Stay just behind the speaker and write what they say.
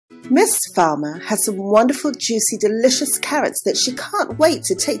Miss Farmer has some wonderful, juicy, delicious carrots that she can't wait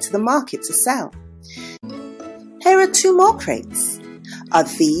to take to the market to sell. Here are 2 more crates. Are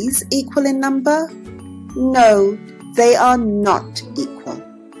these equal in number? No, they are not equal.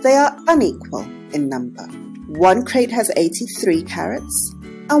 They are unequal in number. One crate has 83 carrots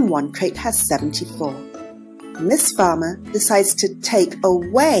and one crate has 74. Miss Farmer decides to take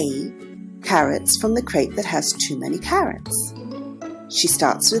away carrots from the crate that has too many carrots. She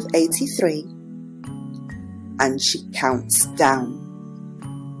starts with 83 and she counts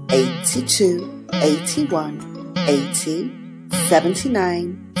down. 82, 81, 80,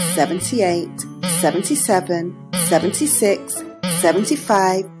 79, 78, 77, 76,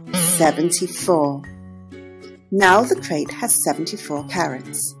 75, 74. Now the crate has 74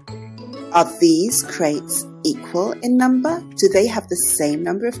 carrots. Are these crates equal in number? Do they have the same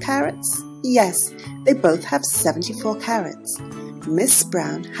number of carrots? Yes, they both have 74 carrots. Miss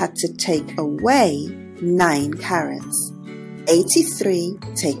Brown had to take away 9 carrots. 83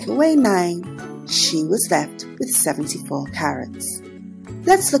 take away 9. She was left with 74 carrots.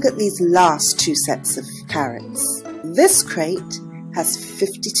 Let's look at these last 2 sets of carrots. This crate has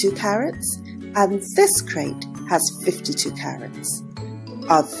 52 carrots and this crate has 52 carrots.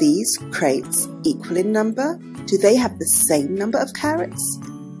 Are these crates equal in number? Do they have the same number of carrots?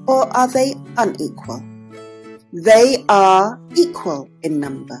 Or are they unequal? They are equal in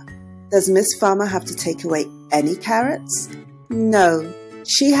number. Does Miss Farmer have to take away any carrots? No,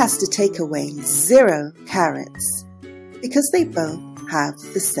 she has to take away 0 carrots because they both have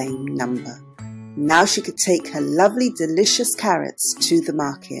the same number. Now she could take her lovely, delicious carrots to the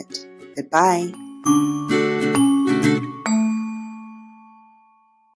market. Goodbye.